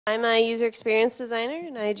I'm a user experience designer,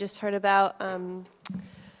 and I just heard about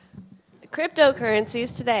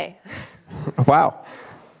cryptocurrencies today. Wow.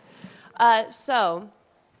 I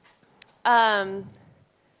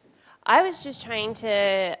was just trying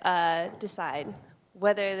to decide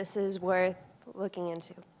whether this is worth looking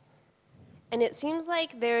into. And it seems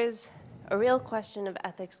like there's a real question of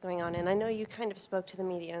ethics going on, and I know you kind of spoke to the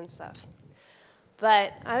media and stuff.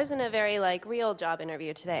 But I was in a very real job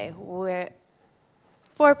interview today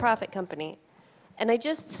for-profit company, and I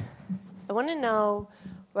want to know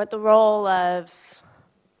what the role of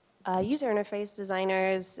user interface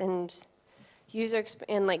designers and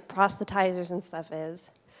proselytizers and stuff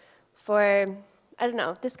is for, I don't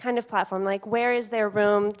know, this kind of platform. Where is there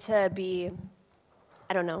room to be,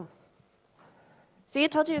 I don't know. See, I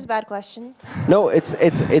told you it was a bad question. No,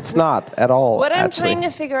 it's not at all. What I'm trying to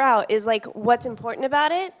figure out is what's important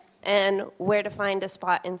about it and where to find a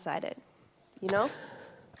spot inside it. You know?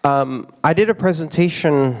 I did a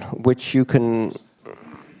presentation which you can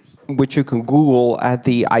Google at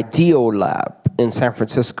the IDEO Lab in San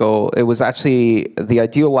Francisco. It was actually, the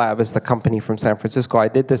IDEO Lab is the company from San Francisco. I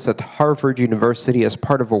did this at Harvard University as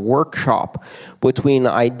part of a workshop between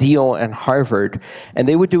IDEO and Harvard. And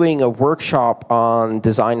they were doing a workshop on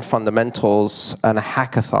design fundamentals and a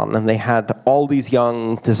hackathon. And they had all these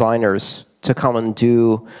young designers to come and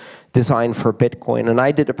do design for Bitcoin. And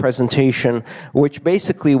I did a presentation which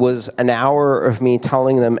basically was an hour of me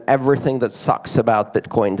telling them everything that sucks about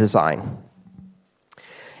Bitcoin design.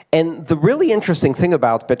 And the really interesting thing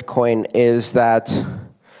about Bitcoin is that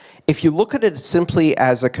if you look at it simply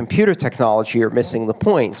as a computer technology, you're missing the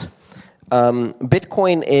point.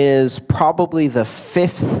 Bitcoin is probably the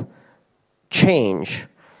 5th change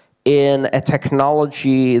in a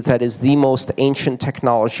technology that is the most ancient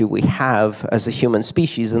technology we have as a human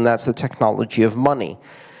species, and that's the technology of money.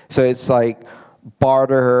 So it's like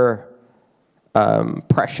barter,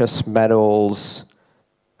 precious metals,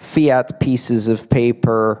 fiat pieces of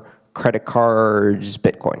paper, credit cards,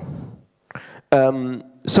 Bitcoin.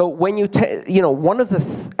 So when one of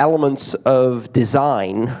the elements of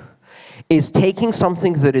design is taking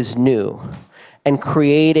something that is new and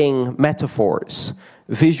creating metaphors,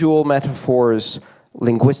 visual metaphors,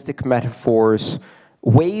 linguistic metaphors,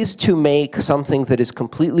 ways to make something that is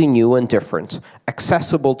completely new and different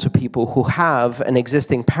accessible to people who have an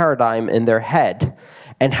existing paradigm in their head,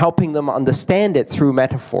 and helping them understand it through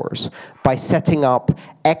metaphors by setting up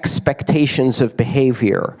expectations of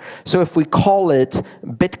behavior. So if we call it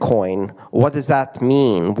Bitcoin, what does that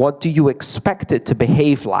mean? What do you expect it to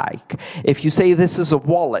behave like? If you say this is a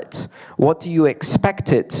wallet, what do you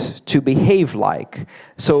expect it to behave like?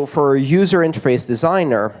 So for a user interface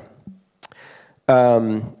designer,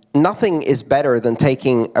 nothing is better than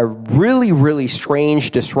taking a really, really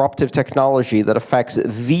strange, disruptive technology that affects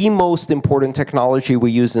the most important technology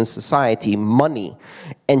we use in society, money,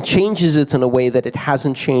 and changes it in a way that it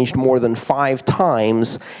hasn't changed more than 5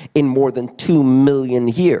 times in more than 2 million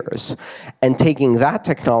years. And taking that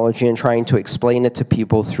technology and trying to explain it to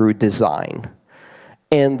people through design.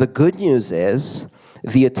 And the good news is,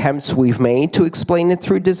 the attempts we've made to explain it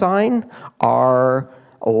through design are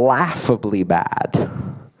laughably bad.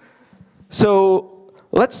 So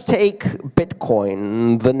let's take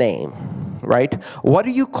Bitcoin, the name, right? What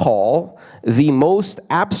do you call the most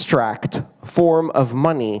abstract form of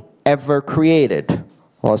money ever created?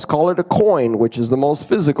 Well, let's call it a coin, which is the most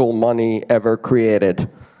physical money ever created.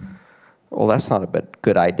 Well, that's not a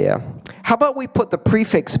good idea. How about we put the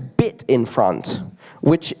prefix bit in front,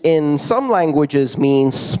 which in some languages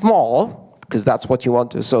means small, because that's what you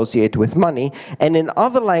want to associate with money, and in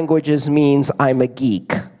other languages means I'm a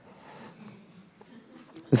geek.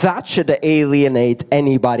 That should alienate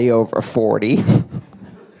anybody over 40.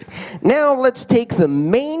 Now let's take the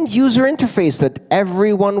main user interface that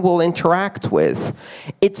everyone will interact with.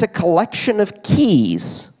 It's a collection of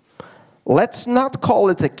keys. Let's not call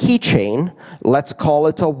it a keychain, let's call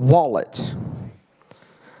it a wallet.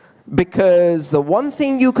 Because the one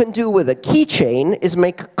thing you can do with a keychain is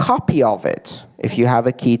make a copy of it. If you have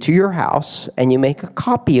a key to your house and you make a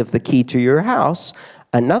copy of the key to your house,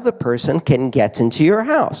 another person can get into your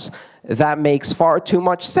house. That makes far too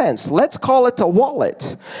much sense. Let's call it a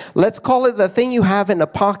wallet. Let's call it the thing you have in a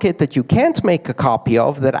pocket that you can't make a copy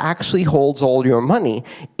of that actually holds all your money,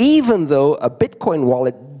 even though a Bitcoin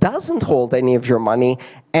wallet doesn't hold any of your money,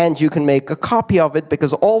 and you can make a copy of it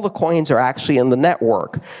because all the coins are actually in the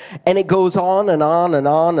network. And it goes on and on and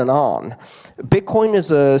on and on. Bitcoin is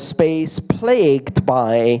a space plagued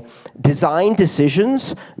by design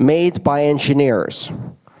decisions made by engineers.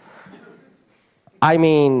 I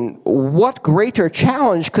mean, what greater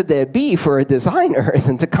challenge could there be for a designer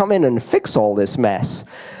than to come in and fix all this mess?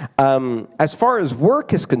 As far as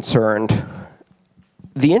work is concerned,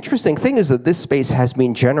 the interesting thing is that this space has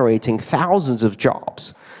been generating thousands of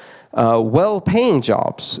jobs, well-paying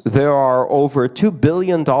jobs. There are over $2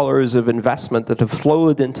 billion of investment that have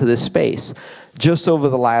flowed into this space just over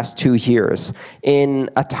the last 2 years, in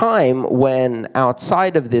a time when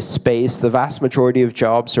outside of this space, the vast majority of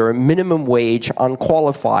jobs are minimum wage,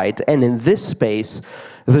 unqualified, and in this space,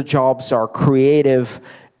 the jobs are creative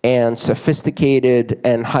and sophisticated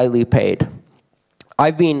and highly paid.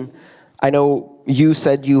 I know you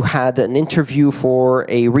said you had an interview for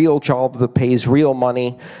a real job that pays real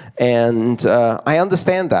money, and I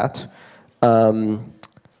understand that.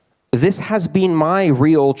 This has been my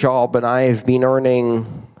real job, and I've been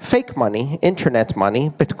earning fake money, internet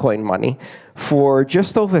money, Bitcoin money, for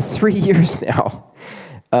just over 3 years now.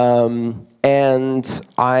 And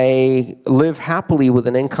I live happily with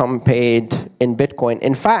an income paid in Bitcoin.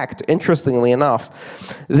 In fact, interestingly enough,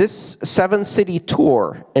 this 7-city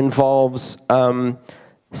tour involves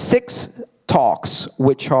 6 talks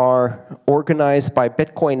which are organized by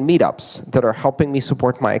Bitcoin meetups that are helping me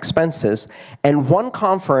support my expenses, and 1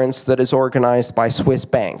 conference that is organized by Swiss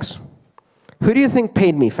banks. Who do you think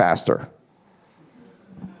paid me faster?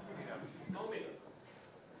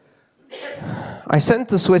 I sent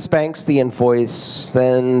the Swiss banks the invoice,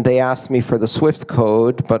 then they asked me for the SWIFT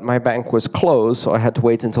code, but my bank was closed, so I had to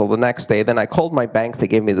wait until the next day. Then I called my bank, they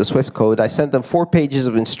gave me the SWIFT code. I sent them 4 pages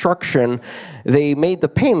of instruction. They made the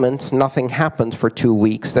payment, nothing happened for 2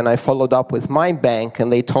 weeks. Then I followed up with my bank,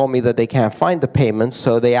 and they told me that they can't find the payment,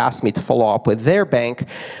 so they asked me to follow up with their bank.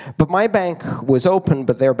 But my bank was open,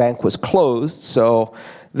 but their bank was closed, so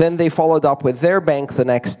then they followed up with their bank the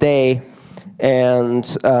next day, and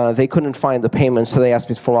they couldn't find the payment, so they asked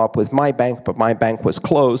me to follow up with my bank, but my bank was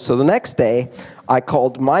closed. So the next day, I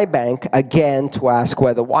called my bank again to ask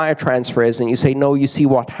where the wire transfer is, and you say, no, you see,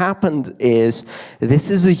 what happened is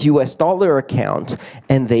this is a US dollar account,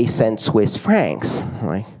 and they sent Swiss francs.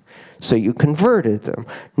 Like, so you converted them.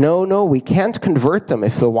 No, we can't convert them.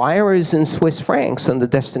 If the wire is in Swiss francs and the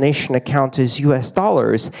destination account is US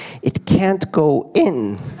dollars, it can't go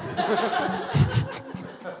in.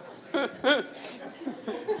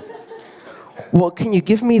 Well, can you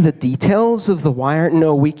give me the details of the wire?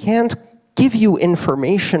 No, we can't give you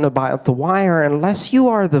information about the wire unless you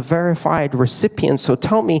are the verified recipient. So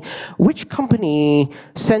tell me, which company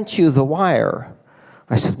sent you the wire?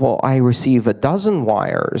 I said, well, I receive 12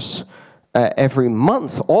 wires every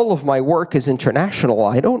month. All of my work is international.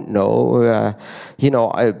 I don't know.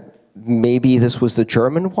 Maybe this was the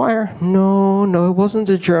German wire? No, it wasn't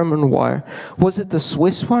the German wire. Was it the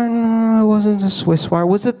Swiss wire? No, it wasn't the Swiss wire.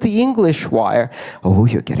 Was it the English wire? Oh,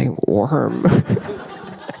 you're getting warm.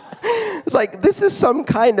 It's like, this is some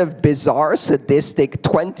kind of bizarre, sadistic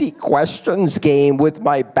 20 questions game with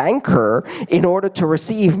my banker in order to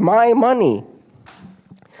receive my money.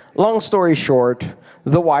 Long story short,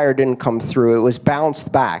 the wire didn't come through. It was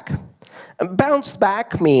bounced back. Bounced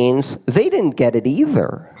back means they didn't get it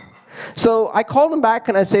either. So I called them back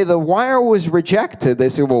and I say, the wire was rejected. They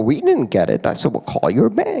said, well, we didn't get it. I said, well, call your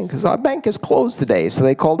bank, because our bank is closed today. So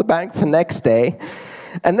they called the bank the next day.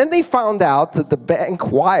 And then they found out that the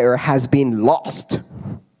bank wire has been lost.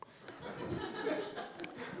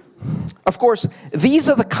 Of course, these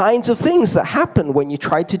are the kinds of things that happen when you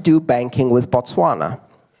try to do banking with Botswana.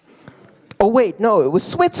 Oh, wait, no, it was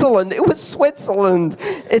Switzerland. It was Switzerland.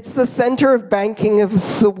 It's the center of banking of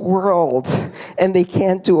the world, and they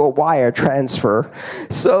can't do a wire transfer.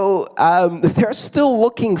 So they're still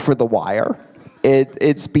looking for the wire.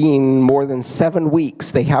 It's been more than 7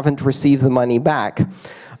 weeks. They haven't received the money back.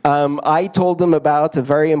 I told them about a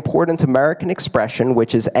very important American expression,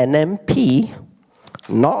 which is NMP,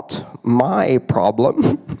 not my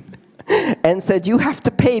problem, and said, you have to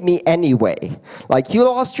pay me anyway. Like, you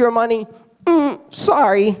lost your money?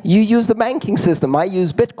 Sorry, you use the banking system. I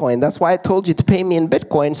use Bitcoin. That's why I told you to pay me in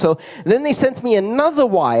Bitcoin. So then they sent me another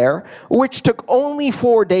wire, which took only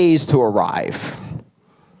 4 days to arrive.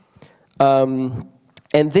 And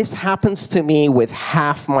this happens to me with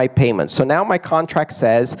half my payments. So now my contract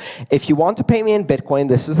says, if you want to pay me in Bitcoin,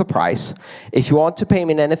 this is the price. If you want to pay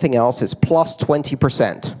me in anything else, it's plus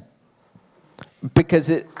 20%.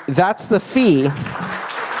 Because that's the fee.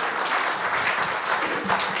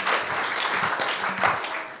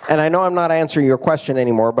 And I know I'm not answering your question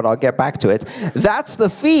anymore, but I'll get back to it. That's the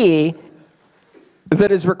fee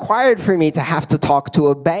that is required for me to have to talk to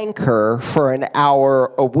a banker for an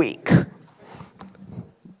hour a week.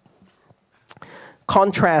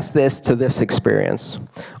 Contrast this to this experience.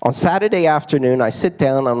 On Saturday afternoon, I sit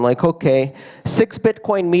down, I'm like, okay, 6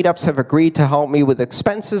 Bitcoin meetups have agreed to help me with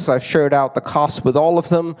expenses. I've shared out the costs with all of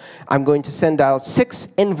them. I'm going to send out 6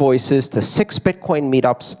 invoices to 6 Bitcoin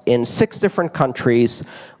meetups in 6 different countries,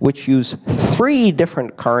 which use 3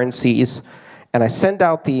 different currencies. And I send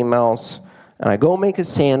out the emails, and I go make a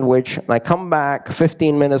sandwich, and I come back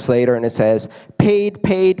 15 minutes later, and it says, paid,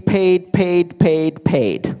 paid, paid, paid, paid,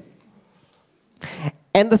 paid.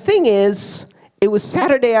 And the thing is, it was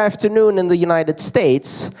Saturday afternoon in the United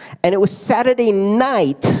States, and it was Saturday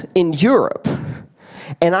night in Europe.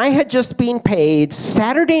 And I had just been paid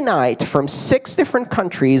Saturday night from 6 different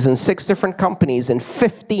countries and 6 different companies in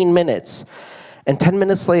 15 minutes. And 10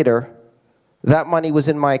 minutes later, that money was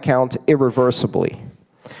in my account irreversibly.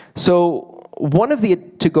 So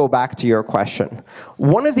to go back to your question,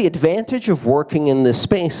 one of the advantages of working in this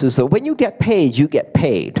space is that when you get paid, you get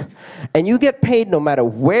paid. And you get paid no matter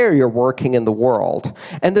where you're working in the world.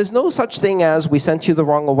 And there's no such thing as, we sent you the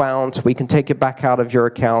wrong amount, we can take it back out of your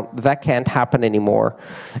account. That can't happen anymore.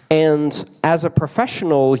 And as a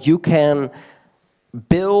professional, you can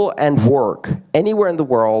bill and work anywhere in the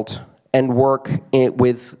world and work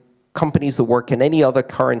with companies that work in any other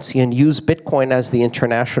currency and use Bitcoin as the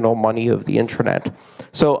international money of the internet.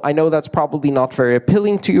 So I know that's probably not very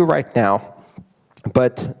appealing to you right now,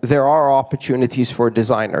 but there are opportunities for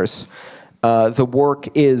designers. The work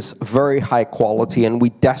is very high quality, and we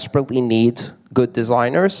desperately need good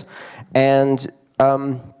designers. And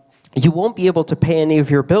you won't be able to pay any of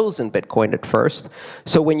your bills in Bitcoin at first.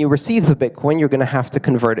 So when you receive the Bitcoin, you're going to have to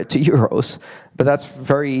convert it to euros. But that's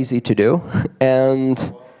very easy to do.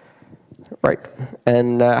 And right.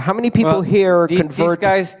 And how many people here convert?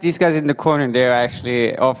 These guys in the corner, they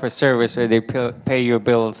actually offer service where they pay your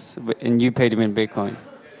bills and you pay them in Bitcoin.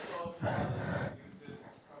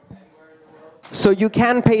 So you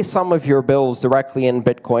can pay some of your bills directly in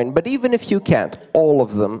Bitcoin, but even if you can't, all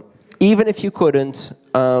of them, even if you couldn't,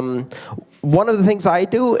 one of the things I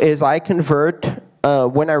do is I convert,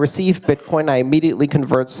 when I receive Bitcoin, I immediately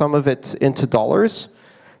convert some of it into dollars.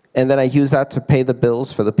 And then I use that to pay the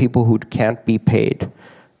bills for the people who can't be paid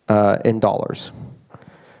in dollars.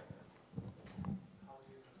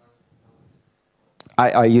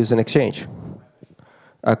 I use an exchange.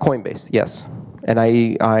 Coinbase, yes. And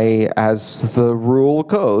I, as the rule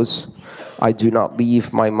goes, I do not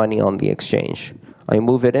leave my money on the exchange. I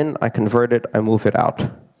move it in, I convert it, I move it out.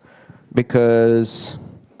 Because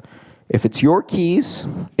if it's your keys,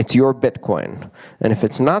 it's your Bitcoin. And if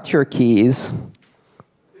it's not your keys,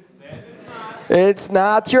 it's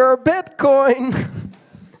not your Bitcoin.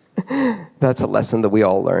 That's a lesson that we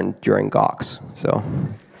all learned during Gox. So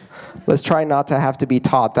let's try not to have to be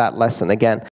taught that lesson again.